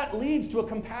all of that leads to a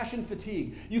compassion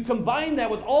fatigue. You combine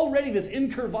that with already this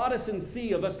incurvatus in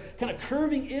sea of us kind of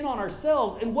curving in on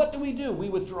ourselves, and what do? We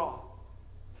withdraw.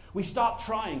 We stop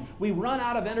trying. We run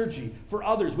out of energy for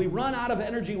others. We run out of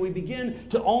energy. We begin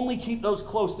to only keep those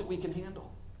close that we can handle.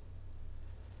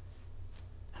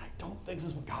 And I don't think this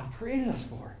is what God created us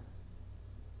for.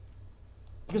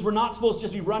 Because we're not supposed to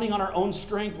just be running on our own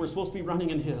strength. We're supposed to be running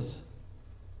in His.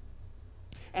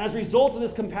 And as a result of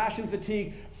this compassion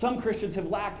fatigue, some Christians have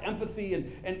lacked empathy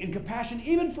and compassion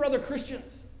even for other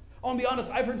Christians. I want to be honest,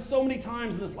 I've heard so many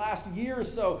times in this last year or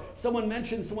so, someone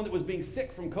mentioned someone that was being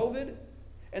sick from COVID.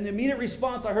 And the immediate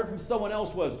response I heard from someone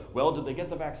else was, well, did they get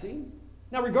the vaccine?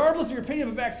 Now, regardless of your opinion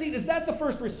of a vaccine, is that the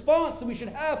first response that we should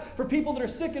have for people that are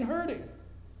sick and hurting?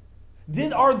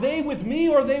 Are they with me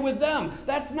or are they with them?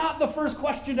 That's not the first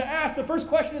question to ask. The first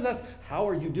question is ask, how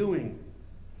are you doing?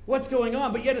 What's going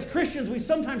on? But yet as Christians, we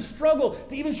sometimes struggle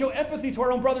to even show empathy to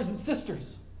our own brothers and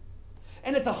sisters.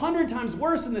 And it's 100 times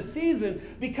worse in this season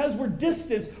because we're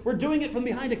distanced. We're doing it from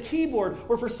behind a keyboard,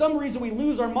 or for some reason we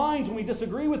lose our minds when we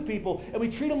disagree with people and we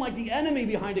treat them like the enemy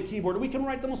behind a keyboard. And we can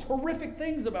write the most horrific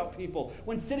things about people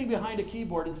when sitting behind a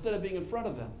keyboard instead of being in front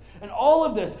of them. And all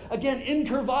of this, again,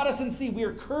 incurvatus in sea, we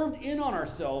are curved in on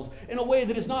ourselves in a way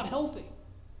that is not healthy.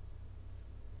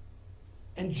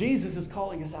 And Jesus is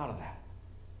calling us out of that.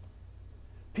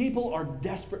 People are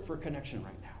desperate for connection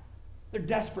right now. They're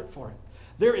desperate for it.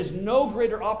 There is no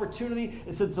greater opportunity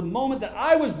since the moment that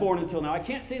I was born until now. I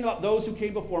can't say about those who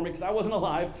came before me because I wasn't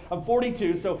alive. I'm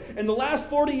 42. So in the last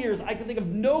 40 years, I can think of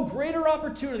no greater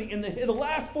opportunity in the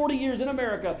last 40 years in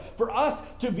America for us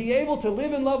to be able to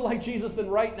live and love like Jesus than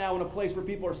right now in a place where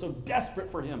people are so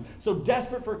desperate for Him, so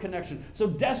desperate for connection, so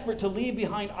desperate to leave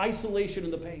behind isolation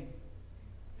and the pain.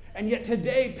 And yet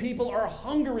today, people are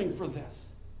hungering for this.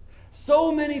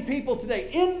 So many people today,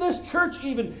 in this church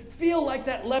even, feel like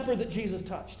that leper that Jesus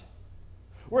touched.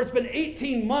 Where it's been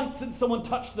 18 months since someone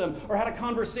touched them, or had a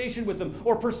conversation with them,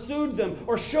 or pursued them,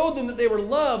 or showed them that they were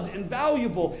loved and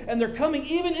valuable. And they're coming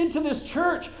even into this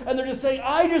church, and they're just saying,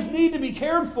 I just need to be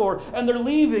cared for. And they're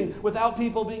leaving without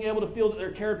people being able to feel that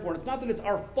they're cared for. And it's not that it's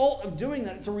our fault of doing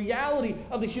that. It's a reality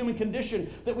of the human condition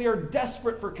that we are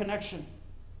desperate for connection.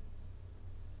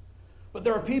 But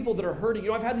there are people that are hurting. You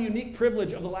know, I've had the unique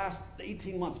privilege of the last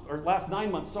 9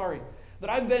 months, that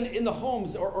I've been in the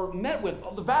homes or met with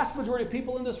the vast majority of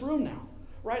people in this room now,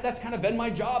 right? That's kind of been my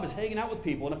job, is hanging out with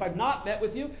people. And if I've not met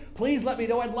with you, please let me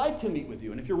know. I'd like to meet with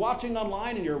you. And if you're watching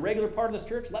online and you're a regular part of this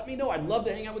church, let me know. I'd love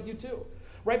to hang out with you too,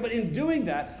 right? But in doing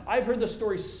that, I've heard the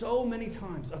story so many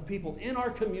times of people in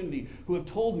our community who have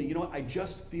told me, you know what, I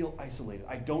just feel isolated.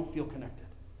 I don't feel connected.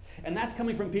 And that's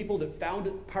coming from people that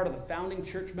founded part of the founding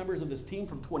church members of this team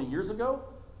from 20 years ago.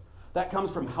 That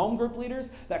comes from home group leaders.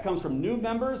 That comes from new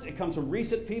members. It comes from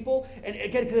recent people. And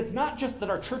again, because it's not just that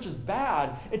our church is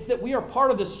bad, it's that we are part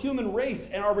of this human race,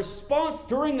 and our response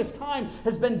during this time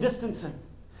has been distancing.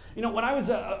 You know, when I was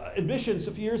in missions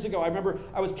a few years ago, I remember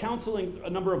I was counseling a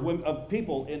number of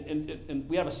people, and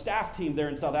we have a staff team there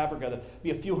in South Africa that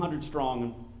be a few hundred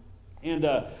strong. And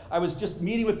I was just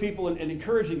meeting with people and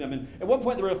encouraging them. And at one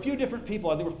point, there were a few different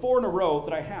people, there were 4 in a row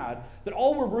that I had, that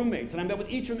all were roommates. And I met with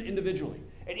each of them individually.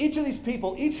 And each of these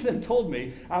people, each of them told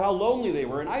me how lonely they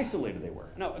were and isolated they were.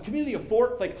 Now, a community of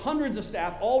 4, like hundreds of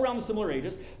staff, all around the similar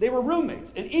ages, they were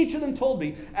roommates. And each of them told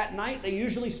me at night they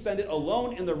usually spend it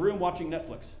alone in their room watching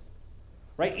Netflix.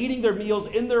 Right? Eating their meals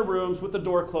in their rooms with the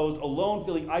door closed, alone,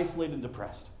 feeling isolated and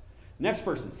depressed. Next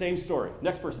person, same story.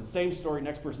 Next person, same story.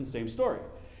 Next person, same story.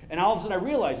 And all of a sudden I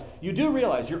realized, you do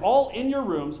realize you're all in your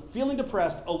rooms, feeling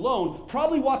depressed, alone,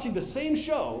 probably watching the same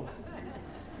show,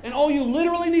 and all you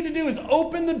literally need to do is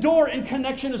open the door and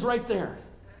connection is right there.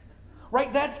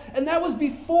 Right? And that was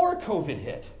before COVID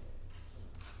hit.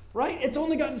 Right? It's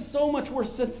only gotten so much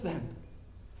worse since then.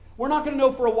 We're not going to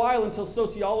know for a while until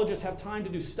sociologists have time to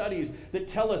do studies that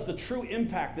tell us the true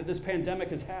impact that this pandemic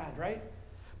has had, right?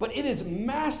 But it is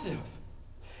massive.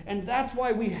 And that's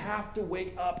why we have to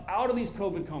wake up out of these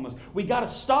COVID comas. We got to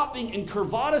stop being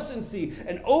incurvatus in sea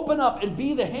and open up and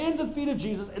be the hands and feet of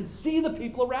Jesus and see the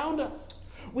people around us.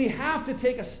 We have to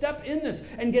take a step in this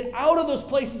and get out of those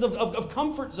places of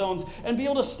comfort zones and be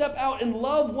able to step out and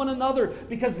love one another,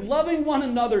 because loving one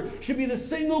another should be the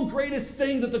single greatest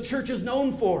thing that the church is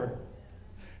known for.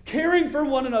 Caring for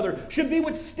one another should be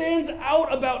what stands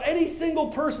out about any single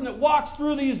person that walks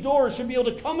through these doors. Should be able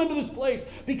to come into this place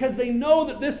because they know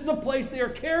that this is a place they are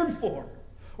cared for.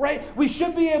 right? We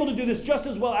should be able to do this just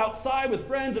as well outside with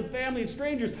friends and family and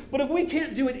strangers. But if we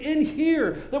can't do it in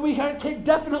here, then we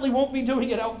definitely won't be doing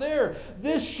it out there.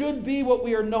 This should be what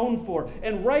we are known for.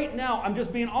 And right now, I'm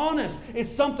just being honest,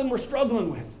 it's something we're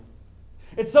struggling with.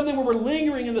 It's something where we're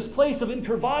lingering in this place of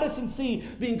incurvatus and see,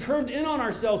 being curved in on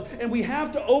ourselves, and we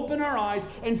have to open our eyes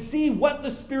and see what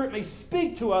the Spirit may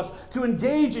speak to us to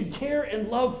engage in care and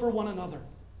love for one another.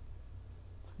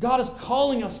 God is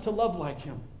calling us to love like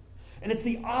Him. And it's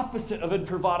the opposite of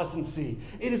incurvatus and see.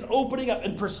 It is opening up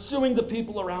and pursuing the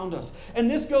people around us. And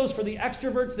this goes for the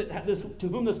extroverts to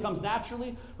whom this comes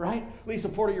naturally, right? Lisa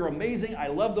Porter, you're amazing. I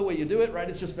love the way you do it, right?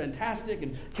 It's just fantastic.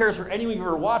 And cares for anyone who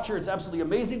ever watch her. It's absolutely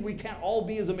amazing. We can't all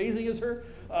be as amazing as her.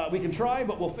 We can try,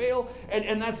 but we'll fail.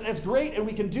 And that's great, and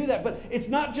we can do that. But it's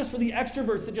not just for the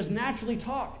extroverts that just naturally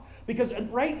talk. Because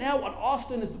right now, what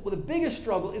often is the biggest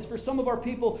struggle is for some of our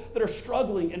people that are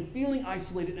struggling and feeling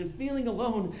isolated and feeling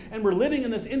alone. And we're living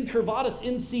in this incurvatus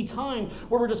in see time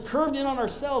where we're just curved in on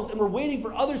ourselves and we're waiting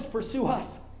for others to pursue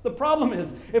us. The problem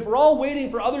is, if we're all waiting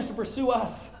for others to pursue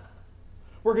us,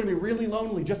 we're going to be really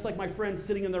lonely, just like my friends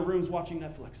sitting in their rooms watching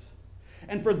Netflix.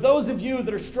 And for those of you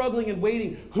that are struggling and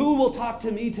waiting, who will talk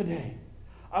to me today?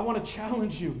 I want to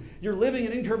challenge you. You're living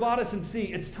in incurvatus and see.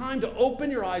 It's time to open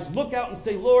your eyes, look out and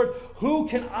say, Lord, who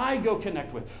can I go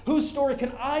connect with? Whose story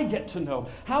can I get to know?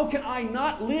 How can I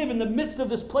not live in the midst of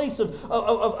this place of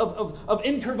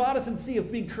incurvatus and see, of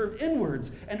being curved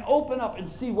inwards, and open up and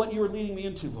see what you are leading me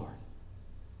into, Lord?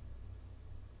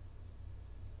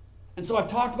 And so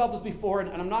I've talked about this before, and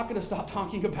I'm not going to stop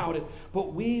talking about it,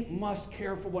 but we must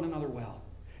care for one another well.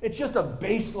 It's just a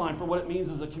baseline for what it means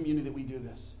as a community that we do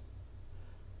this.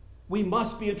 We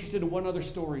must be interested in one another's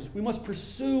stories. We must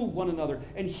pursue one another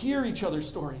and hear each other's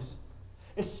stories.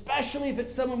 Especially if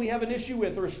it's someone we have an issue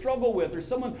with or a struggle with or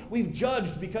someone we've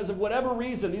judged because of whatever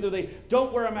reason. Either they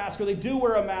don't wear a mask or they do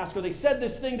wear a mask or they said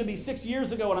this thing to me 6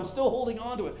 years ago and I'm still holding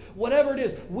on to it. Whatever it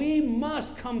is, we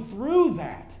must come through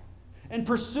that and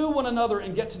pursue one another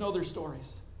and get to know their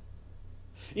stories.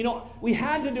 You know, we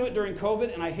had to do it during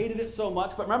COVID, and I hated it so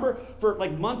much. But remember, for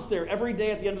like months there, every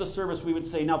day at the end of the service, we would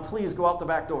say, now please go out the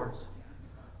back doors.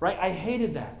 Right? I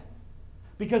hated that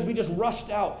because we just rushed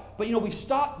out. But, you know, we've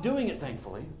stopped doing it,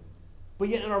 thankfully. But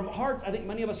yet in our hearts, I think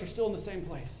many of us are still in the same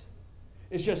place.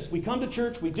 It's just we come to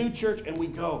church, we do church, and we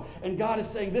go. And God is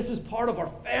saying, this is part of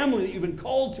our family that you've been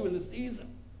called to in the season.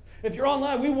 If you're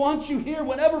online, we want you here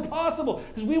whenever possible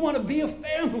because we want to be a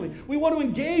family. We want to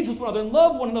engage with one another and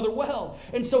love one another well.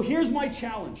 And so here's my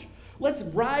challenge. Let's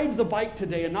ride the bike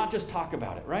today and not just talk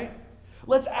about it, right?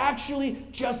 Let's actually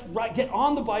just get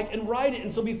on the bike and ride it.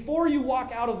 And so before you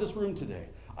walk out of this room today,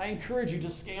 I encourage you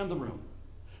to scan the room.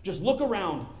 Just look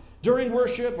around during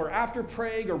worship or after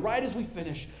praying or right as we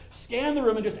finish. Scan the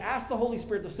room and just ask the Holy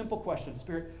Spirit the simple question,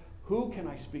 Spirit, who can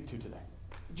I speak to today?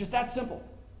 Just that simple.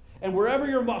 And wherever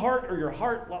your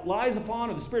heart lies upon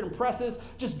or the Spirit impresses,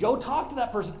 just go talk to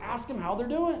that person. Ask them how they're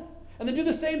doing. And then do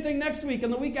the same thing next week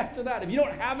and the week after that. If you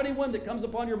don't have anyone that comes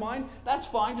upon your mind, that's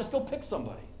fine. Just go pick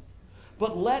somebody.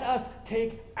 But let us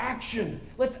take action.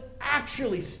 Let's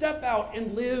actually step out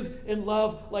and live in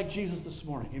love like Jesus this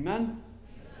morning. Amen?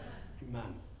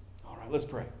 Amen. All right, let's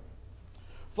pray.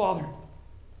 Father,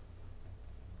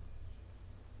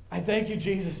 I thank you,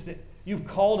 Jesus, that you've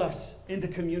called us into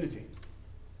community.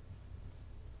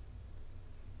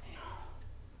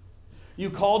 You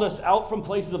called us out from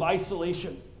places of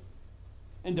isolation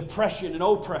and depression and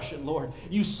oppression, Lord.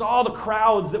 You saw the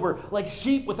crowds that were like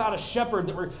sheep without a shepherd,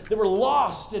 that were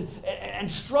lost and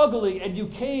struggling, and you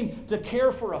came to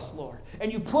care for us, Lord.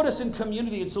 And you put us in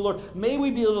community. And so, Lord, may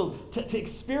we be able to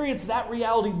experience that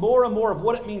reality more and more of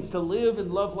what it means to live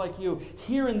and love like you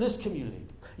here in this community.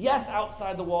 Yes,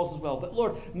 outside the walls as well. But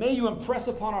Lord, may you impress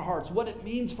upon our hearts what it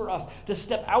means for us to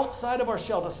step outside of our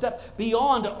shell, to step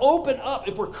beyond, to open up,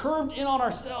 if we're curved in on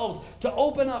ourselves, to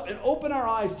open up and open our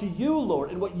eyes to you, Lord,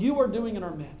 and what you are doing in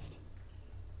our midst.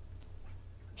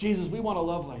 Jesus, we want to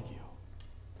love like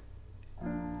you.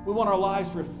 We want our lives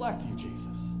to reflect you, Jesus.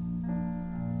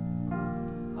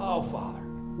 Oh, Father,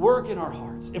 work in our hearts.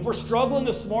 If we're struggling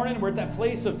this morning, we're at that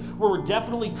place of where we're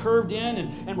definitely curved in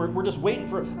and we're just waiting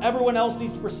for everyone else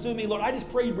needs to pursue me. Lord, I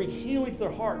just pray you bring healing to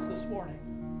their hearts this morning.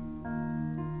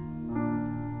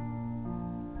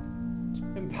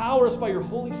 Empower us by your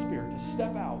Holy Spirit to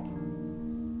step out,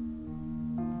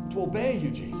 to obey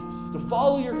you, Jesus, to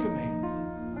follow your commands,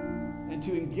 and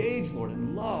to engage, Lord,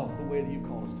 in love the way that you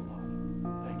call us to love.